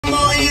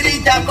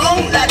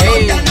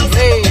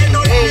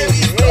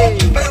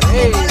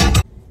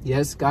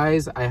Yes,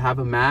 guys, I have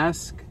a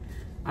mask.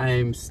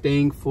 I'm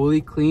staying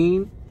fully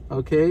clean,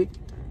 okay?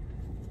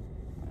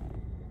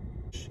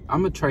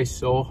 I'm gonna try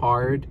so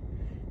hard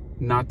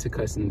not to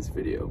cuss in this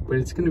video, but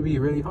it's gonna be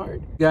really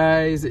hard.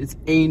 Guys, it's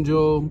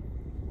Angel,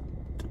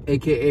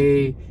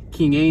 aka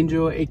King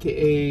Angel,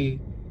 aka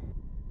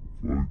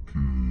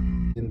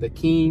the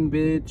King,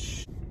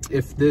 bitch.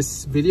 If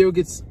this video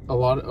gets a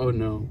lot of, oh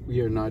no, we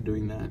are not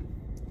doing that.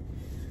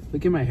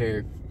 Look at my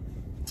hair.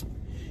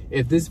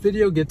 If this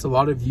video gets a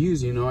lot of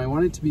views, you know, I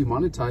want it to be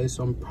monetized,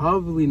 so I'm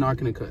probably not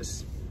gonna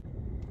cuss.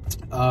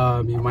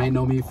 You might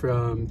know me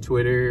from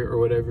Twitter or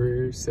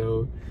whatever,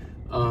 so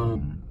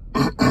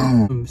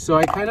so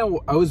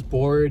I was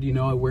bored, you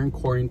know, we're in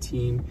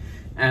quarantine,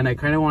 and I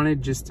kind of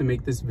wanted just to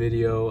make this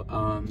video.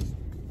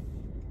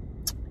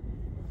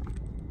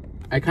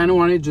 I kind of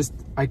want,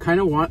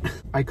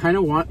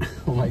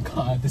 oh my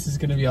god, this is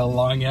gonna be a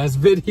long ass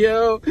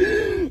video.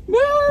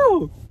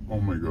 No! Oh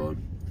my god,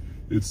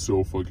 it's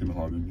so fucking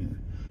hot in here.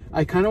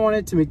 I kind of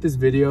wanted to make this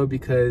video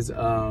because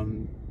I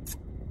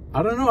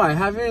don't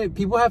know,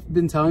 people have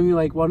been telling me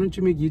like, why don't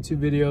you make YouTube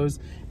videos?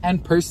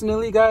 And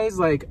personally, guys,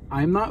 like,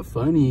 I'm not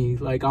funny.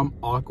 Like, I'm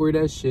awkward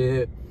as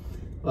shit.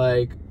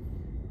 Like,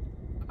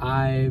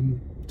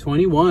 I'm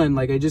 21,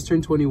 like I just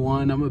turned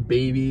 21. I'm a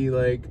baby.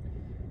 Like,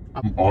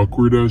 I'm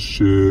awkward as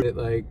shit.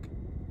 Like,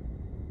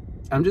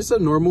 I'm just a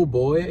normal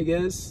boy, I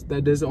guess,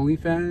 that does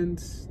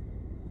OnlyFans,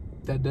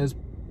 that does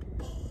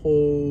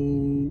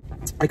pole.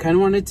 I kind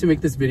of wanted to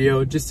make this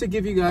video just to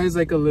give you guys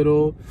like a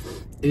little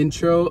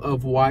intro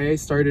of why I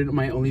started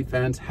my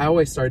OnlyFans, how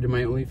I started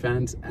my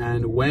OnlyFans,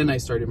 and when I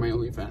started my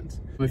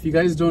OnlyFans. If you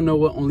guys don't know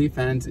what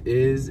OnlyFans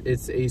is,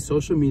 it's a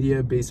social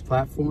media based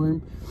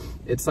platform.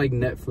 It's like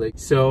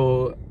Netflix.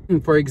 So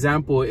for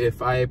example,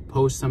 if I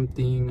post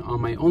something on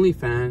my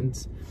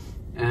OnlyFans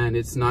and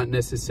it's not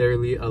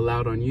necessarily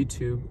allowed on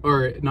YouTube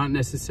or not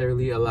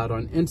necessarily allowed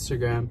on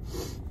Instagram,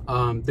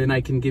 then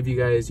I can give you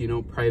guys, you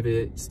know,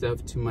 private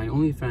stuff to my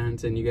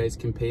OnlyFans, and you guys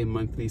can pay a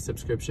monthly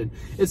subscription.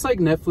 It's like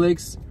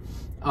Netflix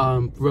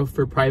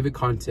for private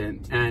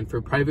content. And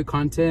for private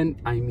content,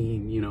 I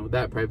mean, you know,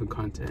 that private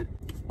content.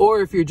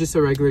 Or if you're just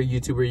a regular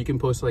YouTuber, you can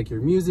post like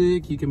your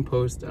music, you can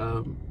post,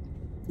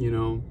 you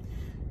know,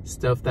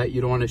 stuff that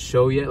you don't want to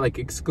show yet, like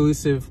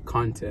exclusive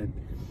content.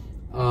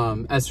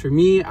 As for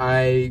me,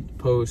 I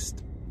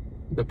post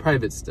the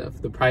private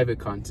stuff, the private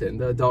content,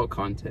 the adult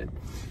content.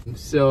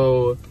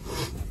 So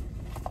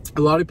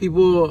a lot of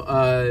people,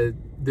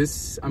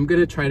 I'm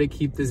gonna try to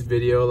keep this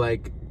video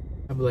like,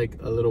 I have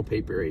like a little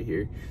paper right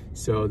here,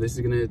 so this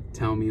is gonna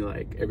tell me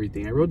like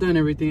everything. I wrote down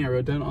everything, I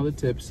wrote down all the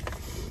tips.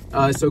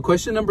 So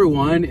question number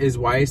one is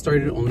why I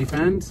started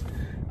OnlyFans.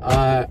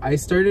 I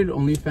started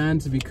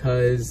OnlyFans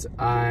because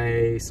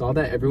I saw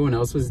that everyone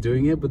else was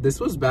doing it, but this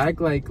was back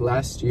like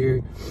last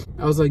year.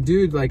 I was like,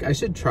 dude, like I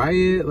should try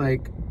it.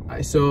 Like,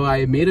 so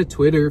I made a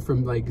Twitter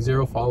from like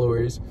 0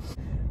 followers.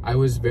 I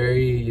was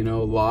very, you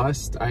know,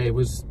 lost. I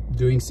was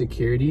doing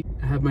security.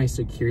 I have my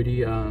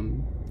security,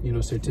 you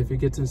know,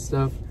 certificates and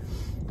stuff.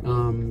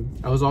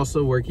 I was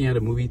also working at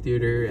a movie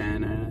theater,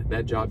 and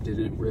that job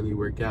didn't really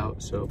work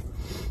out. So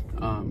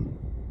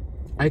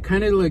I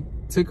kind of like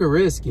took a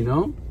risk, you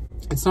know?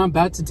 It's not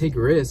bad to take a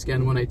risk.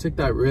 And when I took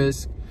that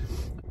risk,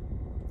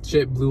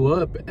 shit blew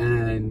up,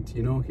 and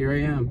you know, here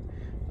I am.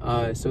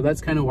 So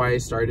that's kind of why I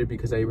started,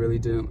 because I really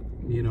didn't,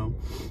 you know,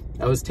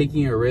 I was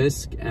taking a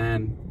risk,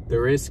 and the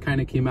risk kind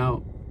of came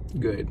out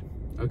good.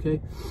 Okay,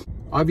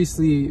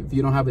 obviously if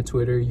you don't have a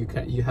Twitter, you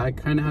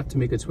kind of have to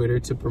make a Twitter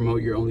to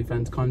promote your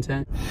OnlyFans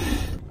content.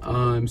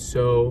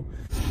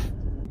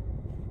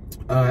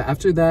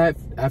 After that,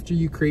 after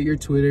you create your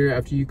Twitter,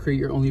 after you create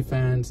your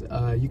OnlyFans,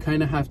 you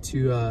kind of have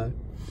to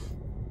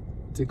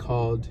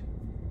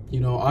you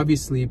know,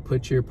 obviously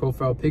put your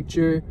profile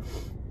picture.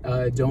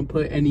 Don't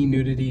put any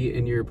nudity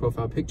in your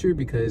profile picture,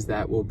 because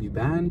that will be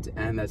banned,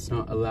 and that's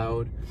not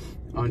allowed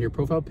on your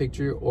profile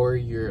picture or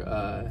your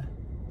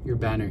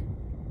banner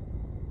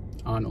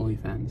on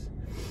OnlyFans.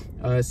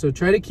 So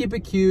try to keep it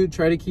cute,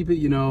 try to keep it,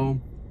 you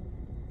know,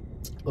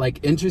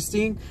 like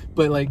interesting,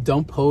 but like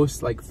don't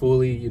post like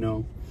fully, you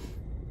know,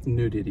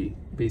 nudity.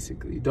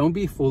 Basically, don't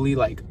be fully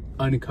like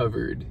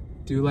uncovered.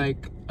 Do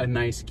like a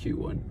nice cute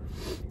one.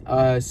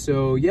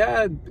 So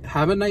yeah,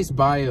 have a nice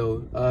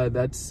bio.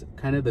 That's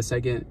kind of the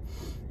second.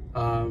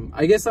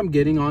 I guess I'm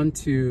getting on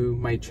to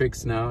my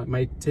tricks now,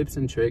 my tips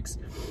and tricks.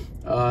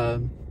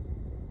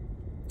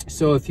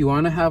 So if you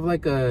want to have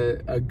like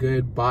a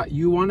good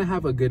you want to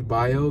have a good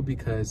bio,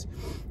 because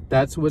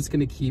that's what's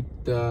going to keep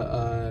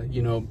the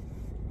you know,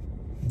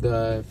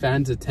 the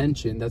fans'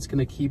 attention. That's going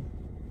to keep,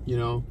 you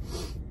know,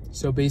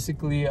 so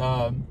basically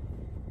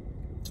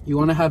you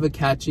want to have a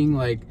catching,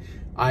 like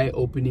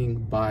eye-opening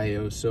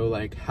bio. So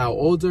like, how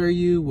old are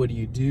you, what do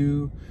you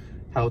do,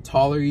 how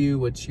tall are you,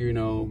 what's your, you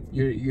know,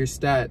 your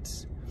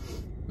stats,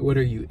 what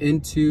are you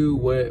into,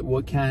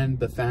 what can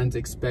the fans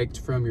expect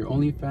from your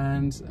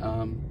OnlyFans,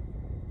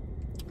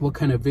 what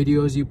kind of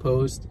videos you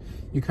post.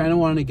 You kind of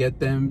want to get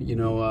them, you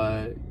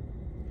know,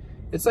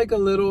 it's like a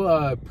little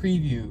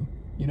preview,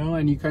 you know,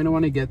 and you kind of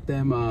want to get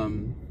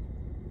them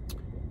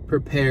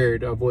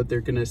prepared of what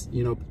they're gonna,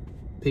 you know,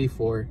 pay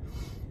for.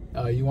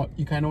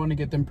 You kind of want to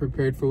get them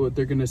prepared for what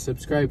they're gonna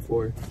subscribe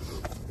for.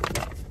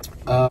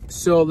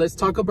 So let's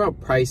talk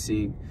about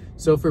pricing.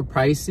 So for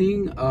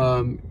pricing,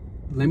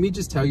 let me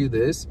just tell you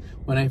this.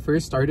 When I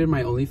first started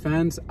my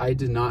OnlyFans, I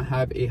did not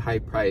have a high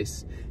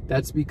price.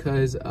 That's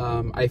because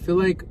I feel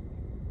like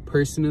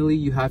personally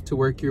you have to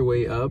work your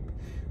way up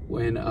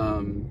when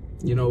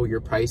you know,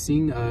 your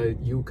pricing.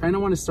 You kind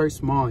of want to start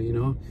small, you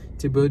know,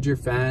 to build your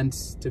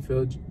fans,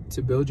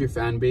 to build your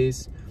fan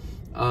base.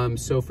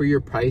 So for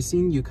your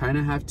pricing, you kind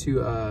of have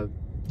to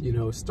you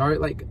know,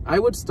 start like, I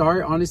would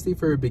start honestly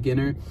for a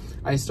beginner.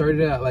 I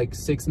started at like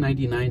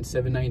 $6.99,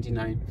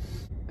 $7.99.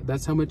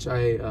 That's how much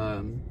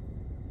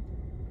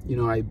you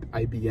know,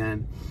 I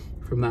began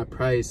from that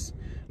price.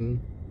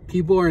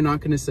 People are not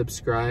going to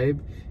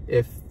subscribe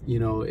if, you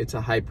know, it's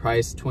a high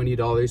price, $20,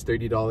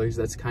 $30.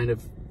 That's kind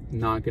of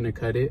not going to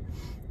cut it.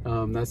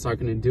 That's not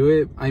going to do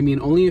it. I mean,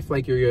 only if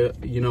like you're a,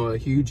 you know, a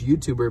huge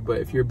YouTuber, but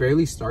if you're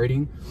barely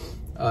starting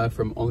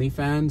from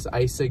OnlyFans,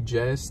 I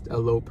suggest a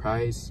low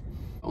price,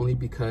 only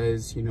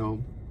because, you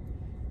know,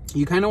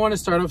 you kind of want to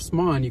start off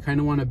small and you kind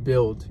of want to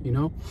build, you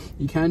know.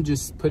 You can't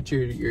just put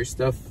your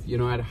stuff, you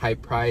know, at a high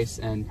price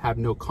and have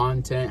no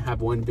content,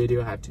 have one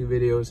video, have two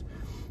videos.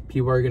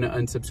 People are going to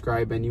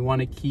unsubscribe, and you want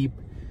to keep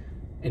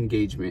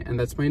engagement. And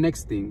that's my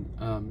next thing,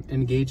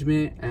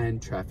 engagement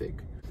and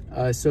traffic.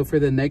 So for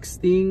the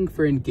next thing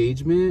for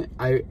engagement,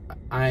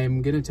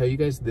 I'm going to tell you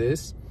guys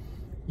this.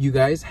 You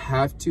guys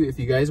have to, if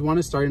you guys want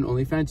to start an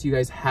OnlyFans, you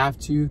guys have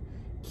to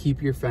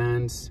keep your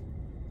fans,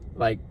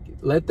 like,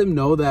 let them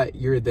know that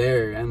you're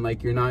there, and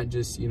like, you're not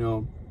just, you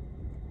know,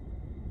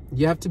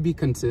 you have to be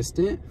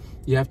consistent.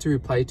 You have to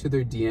reply to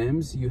their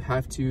DMs. You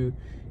have to,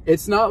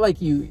 it's not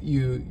like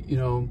you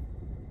know,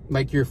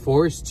 like you're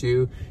forced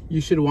to.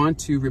 You should want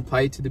to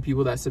reply to the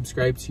people that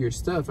subscribe to your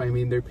stuff. I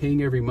mean, they're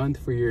paying every month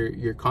for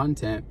your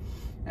content,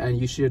 and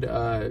you should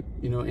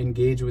you know,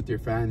 engage with your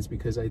fans,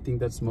 because I think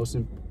that's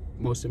the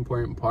most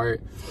important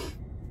part.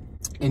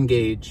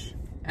 Engage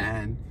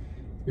and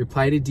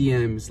reply to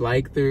DMs,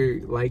 like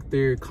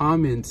their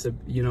comments,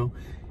 you know,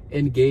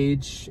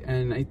 engage.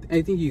 And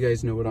I think you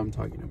guys know what I'm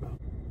talking about.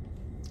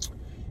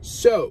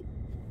 So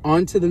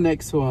on to the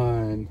next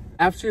one.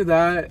 After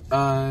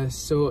that,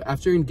 so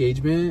after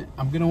engagement,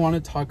 I'm gonna want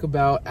to talk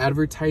about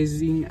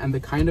advertising and the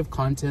kind of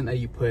content that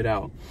you put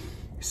out.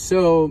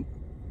 So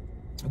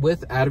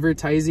with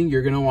advertising,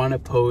 you're gonna want to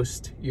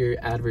post your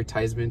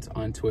advertisements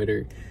on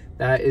Twitter.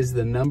 That is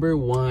the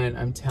 #1,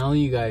 I'm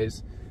telling you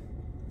guys.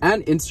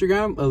 And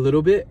Instagram a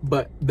little bit,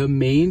 but the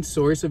main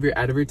source of your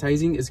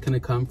advertising is gonna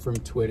come from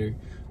Twitter.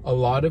 A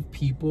lot of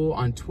people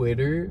on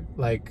Twitter,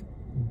 like,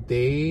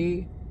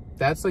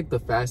 that's like the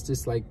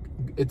fastest, like,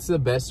 it's the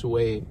best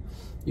way,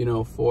 you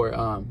know,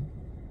 for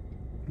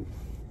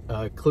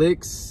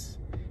clicks,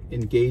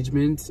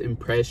 engagements,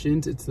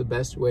 impressions. It's the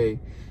best way.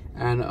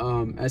 And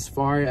as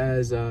far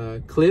as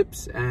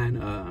clips and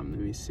let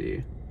me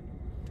see,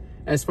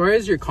 as far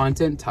as your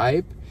content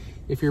type,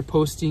 if you're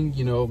posting,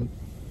 you know,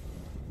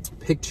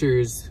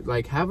 pictures,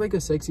 like, have like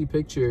a sexy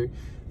picture.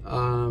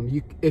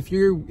 If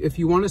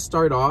you want to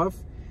start off,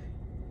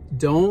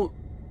 don't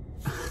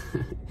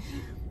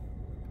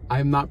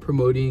I'm not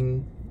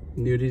promoting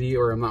nudity,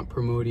 or I'm not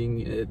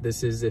promoting it.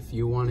 This is, if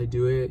you want to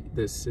do it,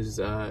 this is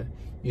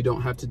you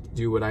don't have to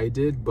do what I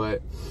did.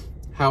 But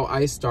how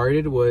I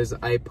started was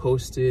I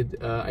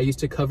posted, I used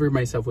to cover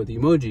myself with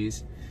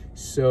emojis.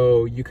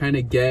 So you kind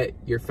of get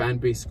your fan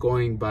base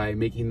going by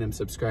making them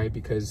subscribe,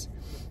 because,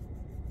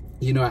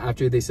 you know,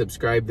 after they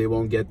subscribe, they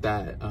won't get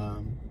that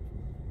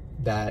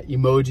that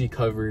emoji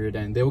covered,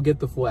 and they will get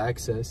the full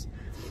access.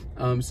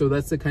 So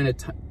that's the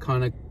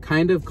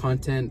kind of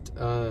content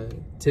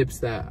tips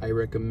that I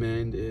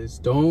recommend. Is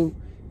don't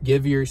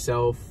give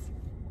yourself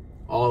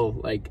all,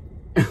 like,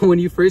 when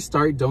you first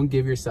start, don't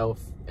give yourself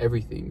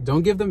everything.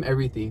 Don't give them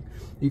everything.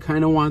 You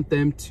kind of want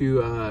them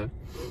to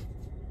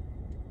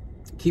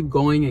keep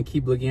going and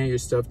keep looking at your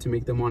stuff to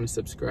make them want to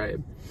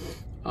subscribe.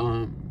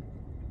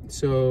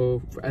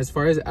 So as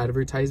far as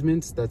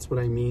advertisements, that's what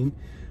I mean.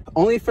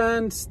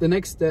 OnlyFans, the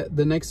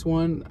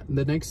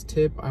next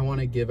tip I want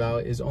to give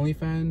out is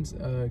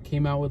OnlyFans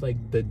came out with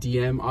like the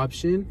DM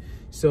option.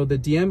 So the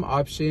DM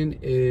option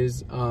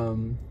is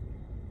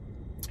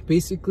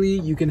basically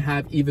you can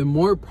have even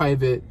more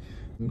private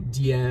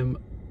DM,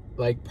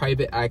 like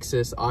private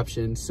access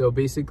options. So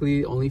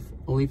basically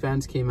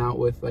OnlyFans came out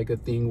with like a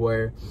thing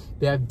where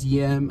they have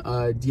DM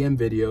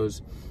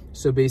videos.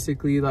 So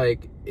basically,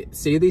 like,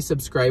 say they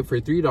subscribe for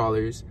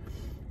 $3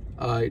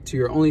 to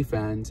your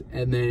OnlyFans,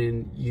 and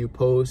then you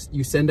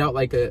send out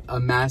like a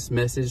mass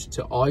message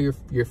to all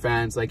your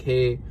fans, like,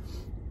 hey,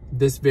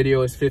 this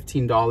video is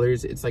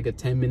 $15. It's like a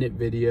 10-minute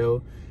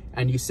video,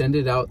 and you send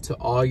it out to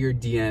all your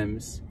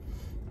DMs.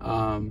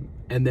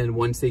 And then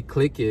once they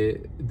click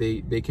it,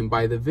 they can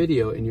buy the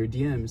video in your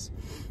DMs.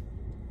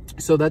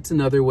 So that's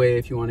another way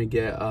if you want to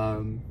get,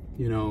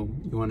 you know,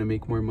 you want to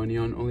make more money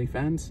on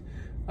OnlyFans.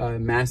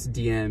 mass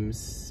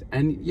DMs,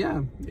 and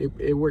yeah,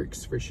 it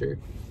works for sure.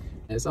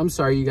 Yes, I'm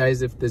sorry you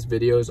guys if this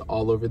video is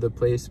all over the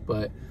place,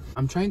 but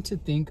I'm trying to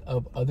think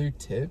of other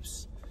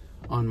tips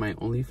on my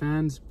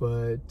OnlyFans,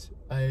 but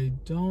I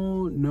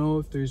don't know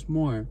if there's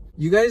more.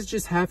 You guys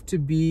just have to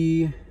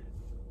be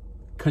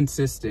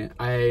consistent.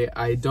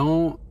 I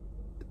don't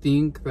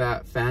think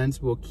that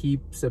fans will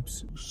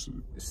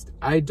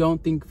I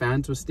don't think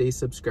fans will stay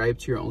subscribed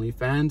to your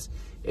OnlyFans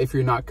if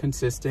you're not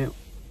consistent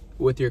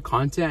with your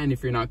content and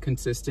if you're not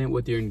consistent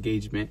with your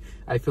engagement.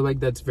 I feel like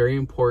that's very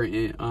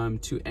important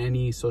to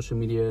any social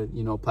media,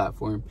 you know,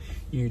 platform.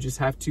 You just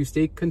have to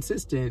stay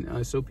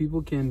consistent so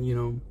people can,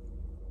 you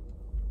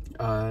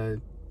know,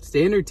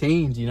 stay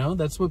entertained. You know,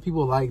 that's what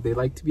people like. They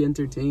like to be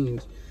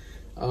entertained.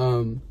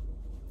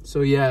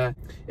 So yeah,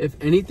 if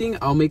anything,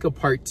 I'll make a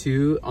part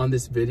 2 on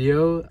this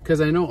video, because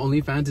I know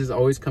OnlyFans is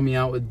always coming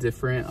out with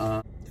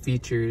different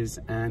features,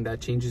 and that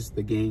changes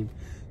the game.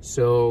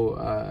 So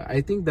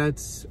I think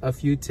that's a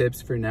few tips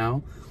for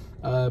now.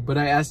 But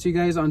I asked you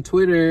guys on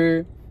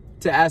Twitter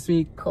to ask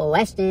me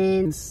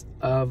questions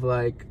of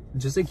like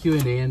just a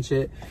Q&A and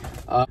shit.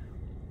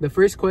 The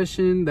first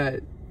question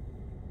that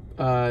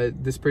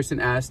this person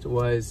asked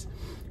was,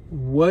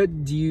 where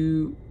do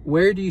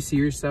you see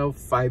yourself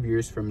 5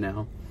 years from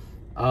now?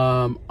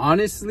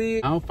 Honestly,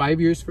 now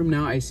 5 years from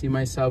now, I see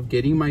myself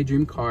getting my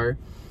dream car,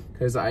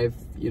 because I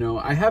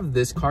have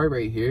this car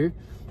right here,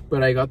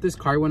 but I got this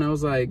car when I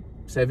was like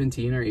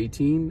 17 or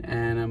 18,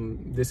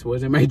 and this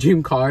wasn't my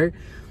dream car.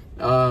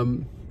 Let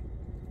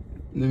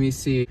me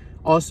see.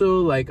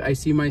 Also, like, I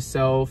see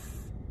myself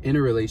in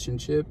a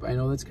relationship. I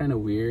know that's kind of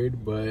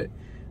weird, but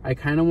I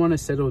kind of want to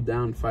settle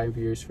down 5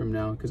 years from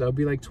now, because I'll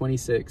be like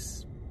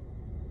 26.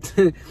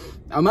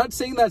 I'm not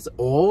saying that's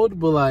old,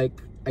 but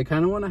like, I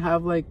kind of want to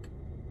have like,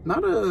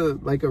 not a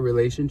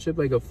relationship,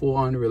 like a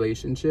full-on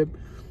relationship,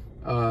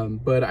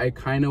 but I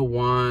kind of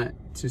want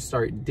to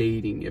start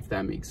dating, if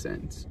that makes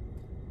sense.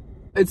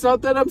 It's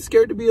not that I'm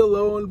scared to be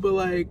alone, but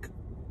like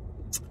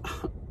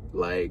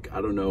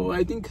I don't know,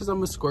 I think because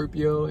I'm a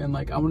Scorpio and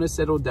like I want to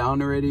settle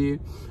down already.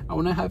 I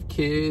want to have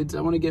kids,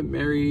 I want to get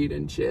married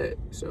and shit.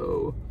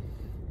 So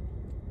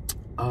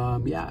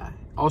yeah,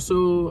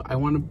 also I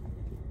want to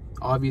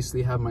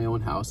obviously have my own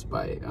house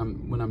by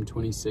when I'm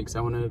 26. I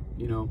want to,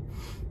 you know,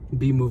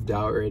 be moved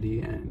out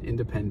already and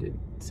independent.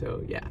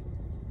 So yeah.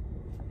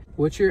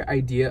 What's your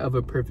idea of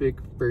a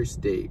perfect first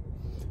date?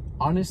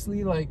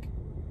 Honestly, like,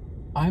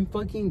 I'm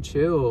fucking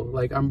chill.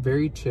 Like, I'm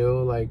very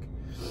chill. Like,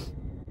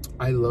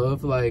 I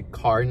love like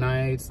car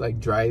nights, like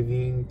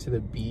driving to the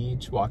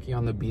beach, walking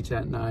on the beach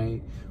at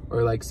night,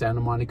 or like Santa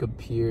Monica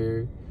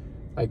Pier,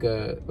 like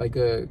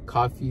a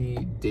coffee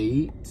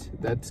date.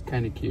 That's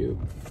kind of cute.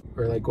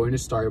 Or like going to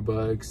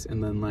Starbucks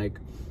and then like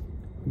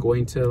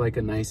going to like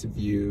a nice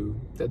view.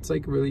 That's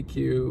like really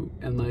cute.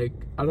 And like,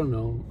 I don't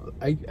know,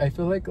 I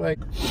feel like I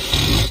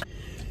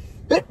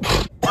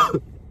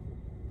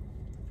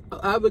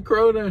have a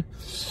corona.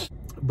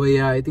 But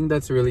yeah, I think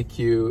that's really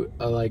cute,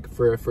 like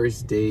for a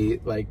first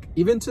date. Like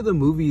even to the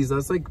movies,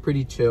 that's like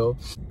pretty chill.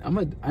 I'm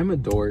a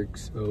dork.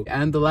 So,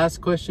 and the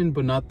last question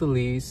but not the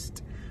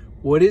least,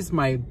 what is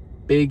my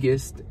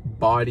biggest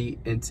body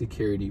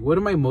insecurity? What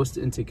am I most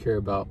insecure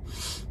about?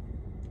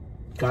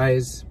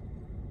 Guys,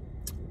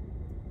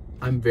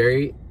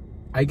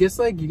 I guess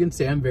like you can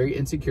say I'm very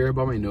insecure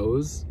about my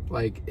nose.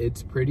 Like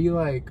it's pretty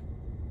like,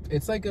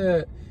 it's like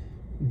a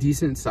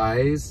decent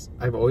size.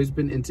 I've always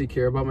been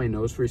insecure about my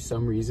nose for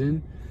some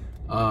reason.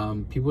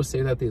 People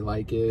say that they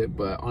like it,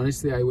 but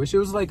honestly I wish it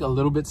was like a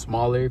little bit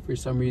smaller for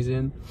some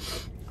reason.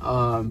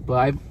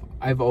 But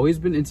I've always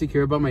been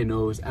insecure about my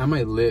nose and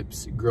my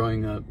lips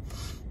growing up.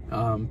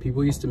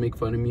 People used to make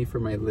fun of me for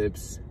my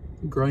lips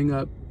growing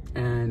up,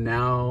 and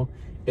now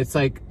it's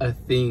like a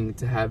thing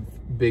to have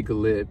big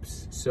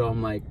lips. So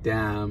I'm like,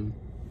 damn,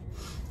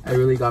 I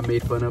really got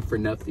made fun of for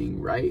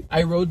nothing, right?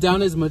 I wrote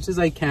down as much as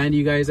I can,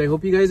 you guys. I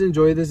hope you guys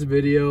enjoyed this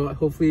video.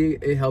 Hopefully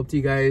it helped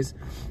you guys.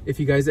 If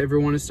you guys ever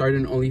want to start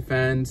an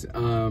OnlyFans,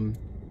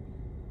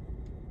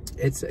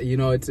 it's, you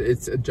know, it's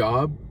a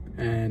job,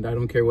 and I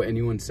don't care what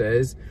anyone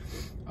says.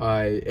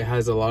 It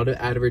has a lot of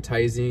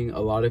advertising, a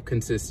lot of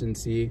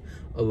consistency,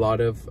 a lot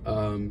of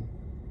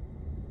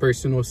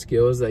personal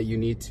skills that you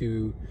need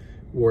to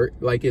work.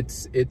 Like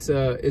it's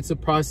a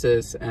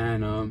process,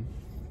 and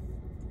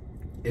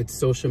it's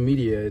social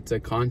media, it's a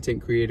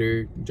content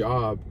creator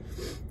job.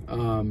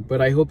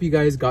 But I hope you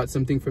guys got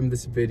something from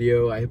this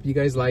video. I hope you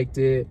guys liked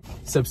it.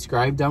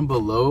 Subscribe down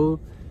below.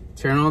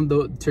 Turn on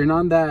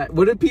that,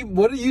 what do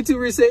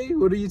YouTubers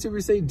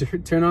say?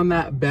 Turn on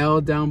that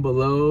bell down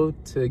below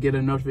to get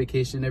a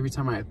notification every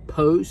time I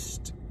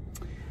post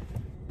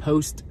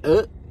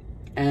up.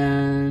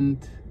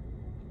 And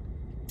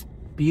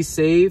be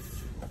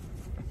safe,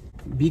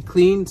 be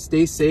clean,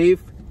 stay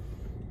safe,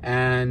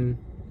 and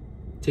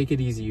take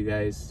it easy, you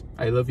guys.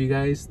 I love you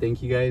guys.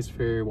 Thank you guys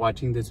for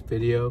watching this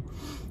video.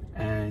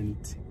 And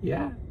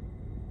yeah,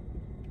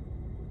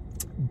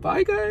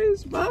 bye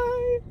guys,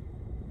 bye.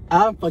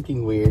 I'm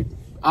fucking weird.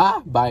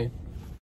 Bye.